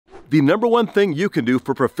the #1 thing you can do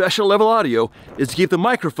for professional level audio is to keep the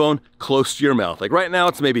microphone close to your mouth. Like right now,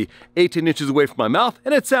 it's maybe 18 inches away from my mouth,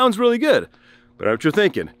 and it sounds really good. But I know what you're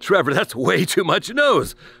thinking, Trevor, that's way too much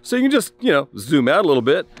nose. So you can just, zoom out a little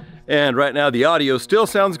bit. And right now the audio still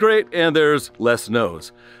sounds great and there's less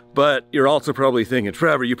nose. But you're also probably thinking,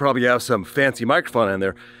 Trevor, you probably have some fancy microphone in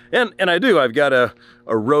there. And I do, I've got a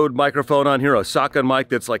Rode microphone on here, a shotgun mic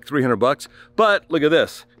that's like 300 bucks. But look at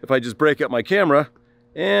this, if I just break up my camera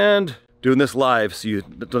and doing this live so you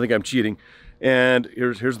don't think I'm cheating. And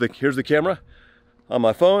here's the camera on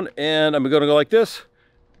my phone, and I'm gonna go like this.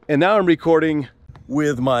 And now I'm recording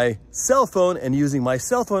with my cell phone and using my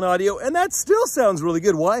cell phone audio, and that still sounds really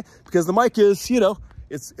good. Why? Because the mic is,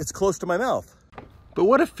 it's close to my mouth. But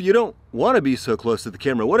what if you don't want to be so close to the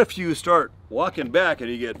camera? What if you start walking back and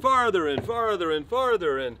you get farther and farther and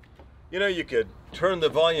farther, and you could turn the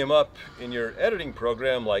volume up in your editing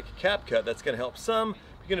program like CapCut. That's going to help some.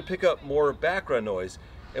 You're going to pick up more background noise.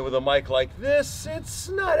 And with a mic like this, it's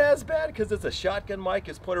not as bad because it's a shotgun mic.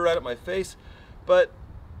 It's pointed right at my face, but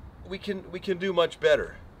we can do much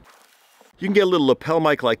better. You can get a little lapel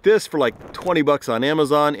mic like this for like 20 bucks on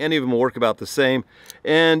Amazon. Any of them will work about the same.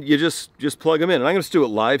 And you just plug them in. And I'm gonna just do it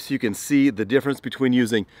live so you can see the difference between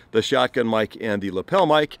using the shotgun mic and the lapel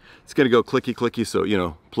mic. It's gonna go clicky clicky,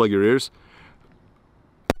 so plug your ears.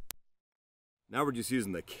 Now we're just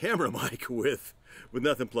using the camera mic with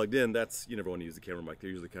nothing plugged in. That's, you never wanna use the camera mic. They're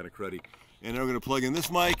usually kind of cruddy. And now we're gonna plug in this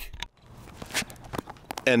mic.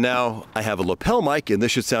 And now I have a lapel mic, and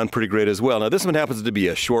this should sound pretty great as well. Now this one happens to be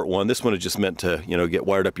a short one. This one is just meant to, get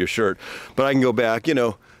wired up your shirt. But I can go back,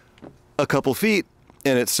 a couple feet,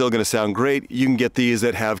 and it's still gonna sound great. You can get these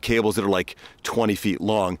that have cables that are like 20 feet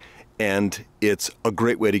long, and it's a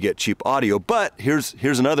great way to get cheap audio. But here's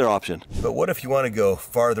another option. But what if you wanna go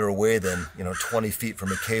farther away than, 20 feet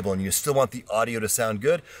from a cable, and you still want the audio to sound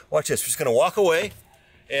good? Watch this, we're just gonna walk away.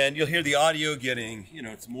 And you'll hear the audio getting,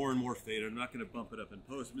 it's more and more faded. I'm not gonna bump it up in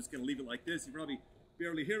post. I'm just gonna leave it like this. You probably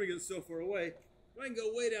barely hear me because it's so far away. But I can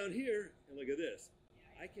go way down here and look at this.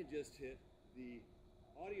 I can just hit the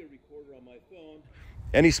audio recorder on my phone.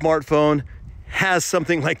 Any smartphone has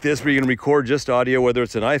something like this where you can record just audio, whether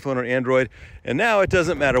it's an iPhone or Android. And now it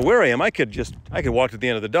doesn't matter where I am. I could walk to the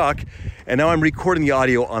end of the dock, and now I'm recording the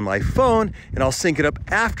audio on my phone, and I'll sync it up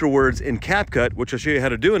afterwards in CapCut, which I'll show you how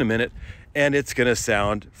to do in a minute. And it's gonna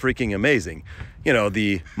sound freaking amazing.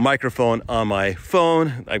 The microphone on my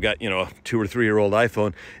phone, I've got, a 2 or 3 year old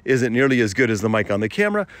iPhone, isn't nearly as good as the mic on the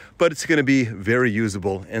camera, but it's gonna be very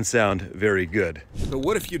usable and sound very good. But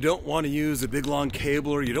what if you don't wanna use a big long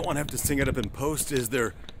cable, or you don't wanna have to sync it up in post? Is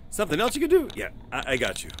there something else you can do? Yeah, I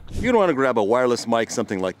got you. You're gonna wanna grab a wireless mic,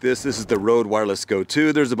 something like this. This is the Rode Wireless Go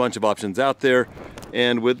 2. There's a bunch of options out there.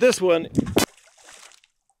 And with this one,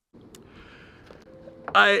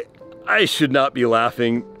 I should not be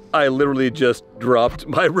laughing. I literally just dropped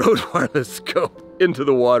my Rode Wireless Go into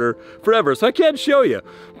the water forever, so I can't show you.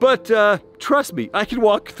 But trust me, I could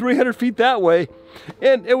walk 300 feet that way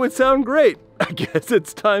and it would sound great. I guess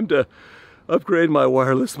it's time to upgrade my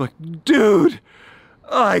wireless mic. Dude,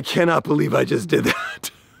 I cannot believe I just did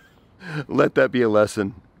that. Let that be a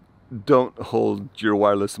lesson. Don't hold your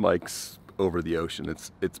wireless mics over the ocean.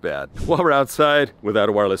 It's bad. While we're outside without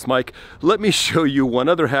a wireless mic, let me show you one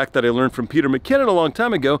other hack that I learned from Peter McKinnon a long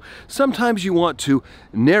time ago. Sometimes you want to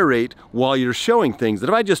narrate while you're showing things. That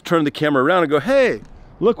if I just turn the camera around and go, hey,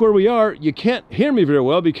 look where we are, you can't hear me very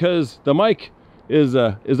well because the mic is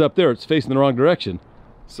up there. It's facing the wrong direction.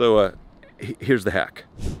 So here's the hack.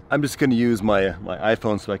 I'm just gonna use my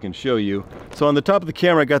iPhone so I can show you. So on the top of the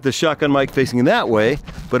camera, I got the shotgun mic facing that way,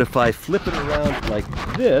 but if I flip it around like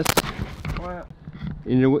this,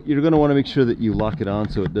 you're going to want to make sure that you lock it on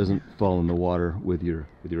so it doesn't fall in the water with your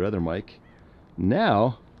other mic.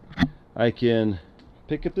 Now I can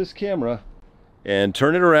pick up this camera and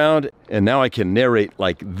turn it around, and now I can narrate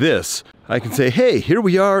like this. I can say, hey, here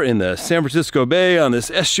we are in the San Francisco Bay on this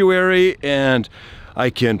estuary, and I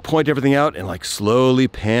can point everything out and like slowly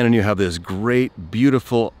pan, and you have this great,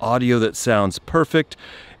 beautiful audio that sounds perfect.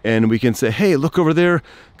 And we can say, hey, look over there,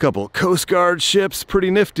 a couple Coast Guard ships, pretty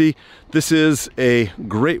nifty. This is a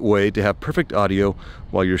great way to have perfect audio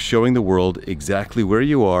while you're showing the world exactly where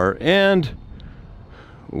you are and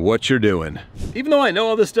what you're doing. Even though I know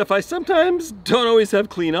all this stuff, I sometimes don't always have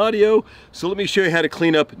clean audio. So let me show you how to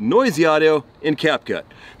clean up noisy audio in CapCut.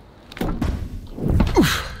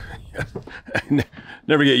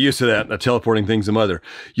 Never get used to that, teleporting things to mother.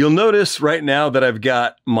 You'll notice right now that I've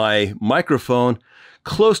got my microphone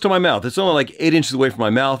close to my mouth. It's only like 8 inches away from my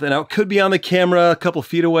mouth, and now it could be on the camera a couple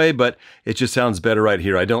feet away, but it just sounds better right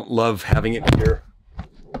here. I don't love having it here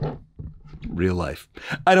real life.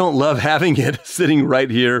 I don't love having it sitting right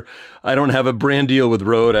here. I don't have a brand deal with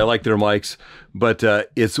Rode. I like their mics, but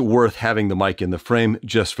it's worth having the mic in the frame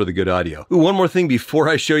just for the good audio. Ooh, one more thing before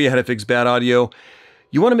I show you how to fix bad audio.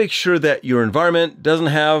 You want to make sure that your environment doesn't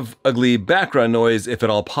have ugly background noise if at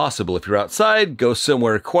all possible. If you're outside, go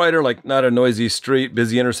somewhere quieter, like not a noisy street,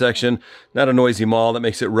 busy intersection, not a noisy mall that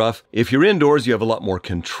makes it rough. If you're indoors, you have a lot more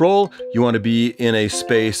control. You want to be in a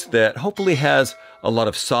space that hopefully has a lot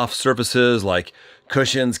of soft surfaces like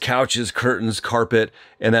cushions, couches, curtains, carpet,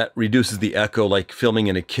 and that reduces the echo. Like filming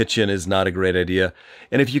in a kitchen is not a great idea.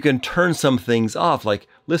 And if you can turn some things off, like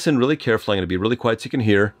listen really carefully, I'm going to be really quiet so you can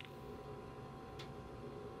hear.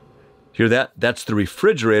 Hear that? That's the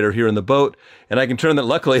refrigerator here in the boat. And I can turn that.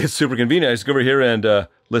 Luckily, it's super convenient. I just go over here and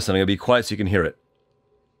listen. I'm going to be quiet so you can hear it.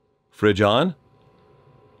 Fridge on.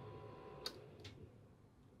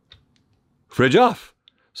 Fridge off.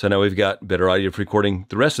 So now we've got better audio for recording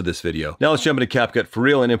the rest of this video. Now let's jump into CapCut for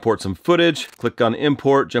real and import some footage. Click on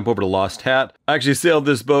import, jump over to Lost Hat. I actually sailed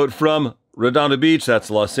this boat from Redondo Beach, that's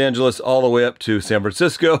Los Angeles, all the way up to San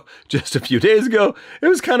Francisco just a few days ago. It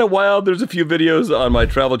was kind of wild. There's a few videos on my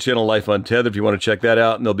travel channel, Life Untethered, if you want to check that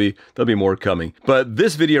out, and there'll be more coming. But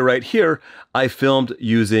this video right here, I filmed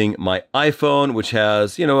using my iPhone, which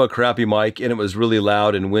has, you know, a crappy mic, and it was really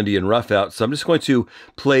loud and windy and rough out. So I'm just going to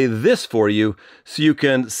play this for you so you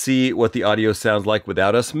can see what the audio sounds like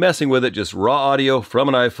without us messing with it. Just raw audio from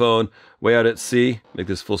an iPhone, way out at sea. Make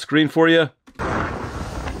this full screen for you.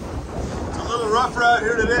 Rough ride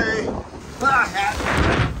here today. Hat's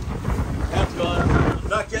gone.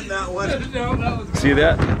 Not getting that one. No, that was see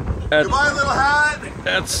that? Goodbye, little hat.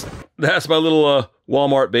 That's my little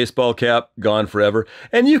Walmart baseball cap, gone forever.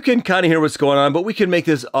 And you can kind of hear what's going on, but we can make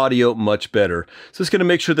this audio much better. So it's going to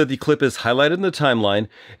make sure that the clip is highlighted in the timeline.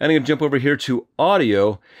 And I'm going to jump over here to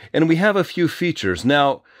audio, and we have a few features.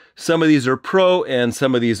 Now, some of these are pro and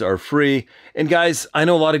some of these are free. And guys, I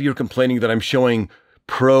know a lot of you are complaining that I'm showing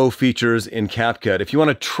Pro features in CapCut. If you want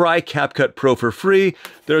to try CapCut Pro for free,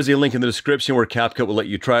 there's a link in the description where CapCut will let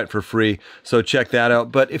you try it for free. So check that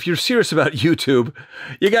out. But if you're serious about YouTube,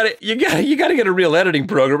 you gotta get a real editing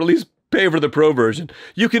program, or at least pay for the Pro version.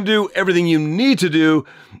 You can do everything you need to do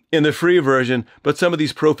in the free version, but some of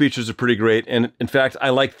these Pro features are pretty great. And in fact, I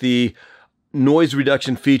like the noise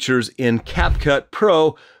reduction features in CapCut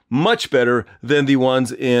Pro much better than the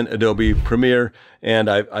ones in Adobe Premiere, and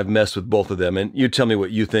I've messed with both of them. And you tell me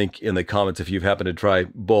what you think in the comments if you've happened to try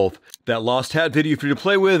both. That Lost Hat video for you to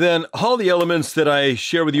play with, and all the elements that I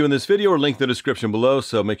share with you in this video are linked in the description below,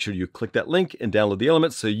 so make sure you click that link and download the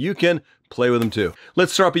elements so you can play with them too.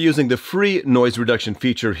 Let's start by using the free noise reduction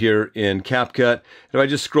feature here in CapCut. If I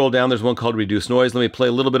just scroll down, there's one called Reduce Noise. Let me play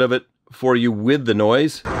a little bit of it for you with the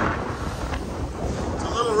noise. It's a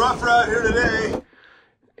little rough ride here today.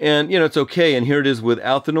 And, you know, it's okay. And here it is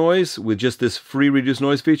without the noise, with just this free reduce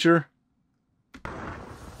noise feature.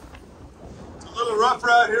 It's a little rough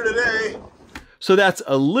ride here today. So that's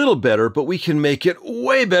a little better, but we can make it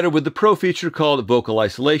way better with the Pro feature called Vocal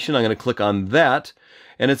Isolation. I'm going to click on that,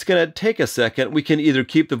 and it's going to take a second. We can either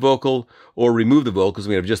keep the vocal or remove the vocal because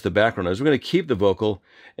we have just the background noise. We're going to keep the vocal,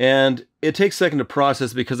 and it takes a second to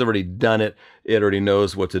process because I've already done it. It already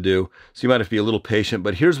knows what to do. So you might have to be a little patient,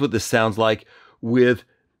 but here's what this sounds like with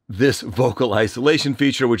this vocal isolation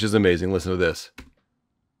feature, which is amazing. Listen to this.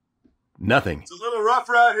 Nothing. It's a little rough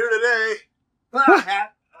ride here today.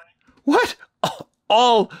 What?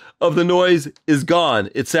 All of the noise is gone.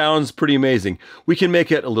 It sounds pretty amazing. We can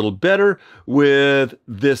make it a little better with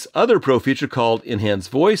this other Pro feature called Enhance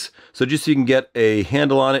Voice. So just so you can get a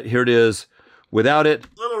handle on it, here it is without it.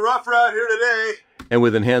 A little rough ride here today. And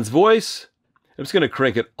with Enhance Voice, I'm just going to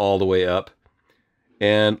crank it all the way up.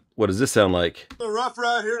 And what does this sound like? A little rough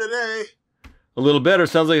ride here today. A little better.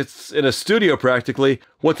 Sounds like it's in a studio practically.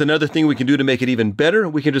 What's another thing we can do to make it even better?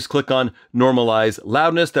 We can just click on Normalize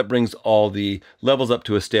Loudness. That brings all the levels up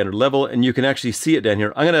to a standard level, and you can actually see it down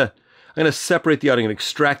here. I'm gonna separate the audio and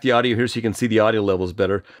extract the audio here so you can see the audio levels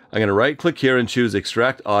better. I'm gonna right click here and choose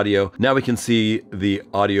Extract Audio. Now we can see the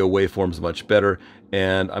audio waveforms much better.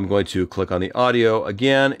 And I'm going to click on the audio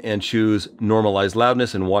again and choose Normalize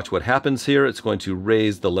Loudness and watch what happens here. It's going to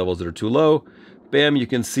raise the levels that are too low. Bam, you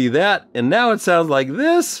can see that. And now it sounds like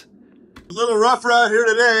this. A little rough ride here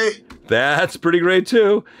today. That's pretty great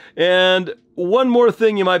too. And one more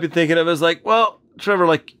thing you might be thinking of is like, well, Trevor,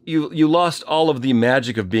 like you lost all of the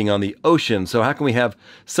magic of being on the ocean. So how can we have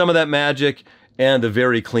some of that magic and the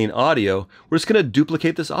very clean audio? We're just going to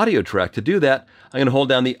duplicate this audio track. To do that, I'm going to hold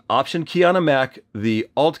down the Option key on a Mac, the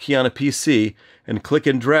Alt key on a PC, and click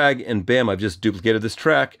and drag, and bam, I've just duplicated this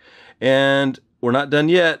track. And we're not done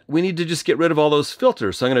yet. We need to just get rid of all those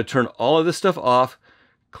filters. So I'm going to turn all of this stuff off.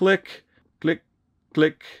 Click, click,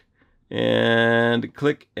 click, and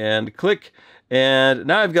click, and click. And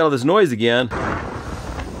now I've got all this noise again.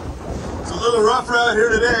 It's a little rough around here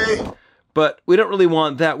today. But we don't really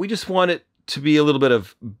want that. We just want it to be a little bit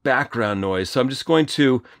of background noise. So I'm just going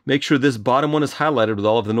to make sure this bottom one is highlighted with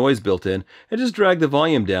all of the noise built in and just drag the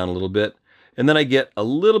volume down a little bit. And then I get a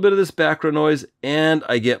little bit of this background noise and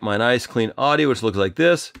I get my nice clean audio, which looks like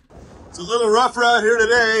this. It's a little rough around here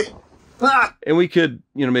today. And we could,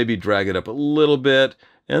 maybe drag it up a little bit.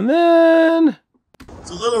 And then...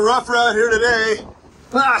 It's a little rough around here today.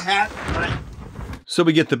 So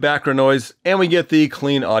we get the background noise and we get the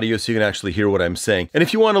clean audio so you can actually hear what I'm saying. And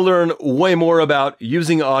if you want to learn way more about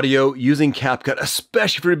using audio, using CapCut,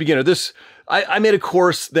 especially for a beginner, I made a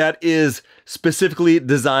course that is specifically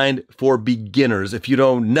designed for beginners. If you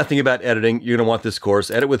know nothing about editing, you're going to want this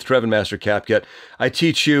course, Edit with Trev and Master CapCut. I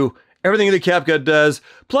teach you everything that CapCut does.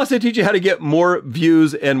 Plus, I teach you how to get more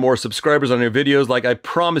views and more subscribers on your videos. Like I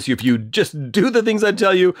promise you, if you just do the things I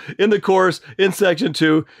tell you in the course in section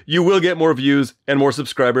 2, you will get more views and more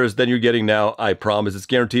subscribers than you're getting now. I promise. It's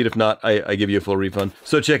guaranteed. If not, I give you a full refund.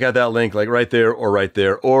 So check out that link, like right there,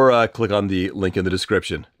 or click on the link in the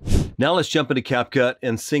description. Now let's jump into CapCut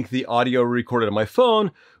and sync the audio recorded on my phone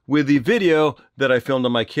with the video that I filmed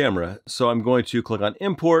on my camera. So I'm going to click on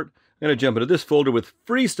Import. I'm going to jump into this folder with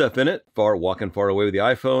free stuff in it. Walking far away with the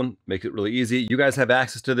iPhone makes it really easy. You guys have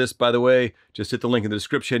access to this, by the way. Just hit the link in the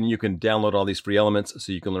description. You can download all these free elements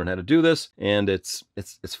so you can learn how to do this. And it's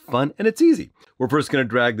fun and it's easy. We're first going to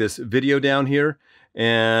drag this video down here.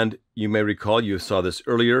 And you may recall you saw this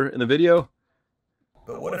earlier in the video.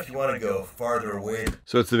 But what if you want to go farther away?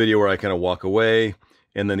 So it's the video where I kind of walk away.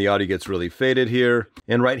 And then the audio gets really faded here.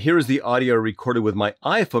 And right here is the audio recorded with my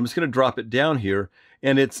iPhone. I'm just going to drop it down here.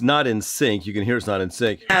 And it's not in sync. You can hear it's not in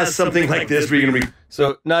sync. It has something like this where you're going to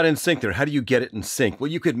So not in sync there. How do you get it in sync? Well,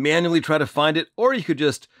 you could manually try to find it, or you could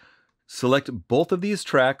just select both of these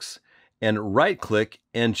tracks and right-click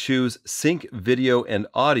and choose Sync Video and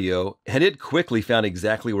Audio. And it quickly found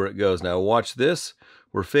exactly where it goes. Now watch this.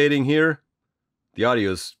 We're fading here. The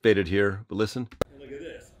audio is faded here, but listen. Look at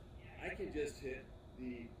this. I can just hit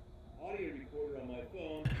the audio recorder on my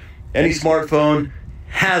phone. Any smartphone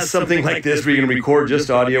has something like this where you can record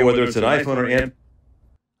just audio, whether it's an iPhone or Android.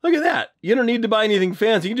 Look at that. You don't need to buy anything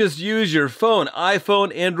fancy. You can just use your phone,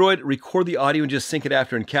 iPhone, Android, record the audio and just sync it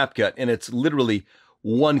after in CapCut. And it's literally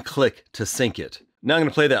one click to sync it. Now I'm going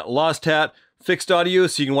to play that Lost Hat fixed audio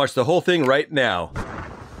so you can watch the whole thing right now.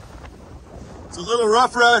 It's a little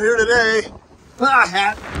rough around here today.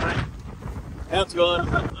 Hat. Hat's gone.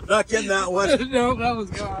 Not getting that one. No, that was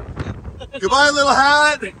gone. Goodbye, little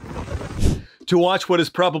hat. To watch what is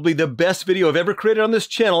probably the best video I've ever created on this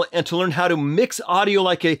channel and to learn how to mix audio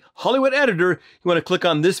like a Hollywood editor, you want to click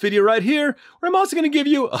on this video right here, where I'm also going to give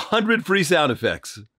you 100 free sound effects.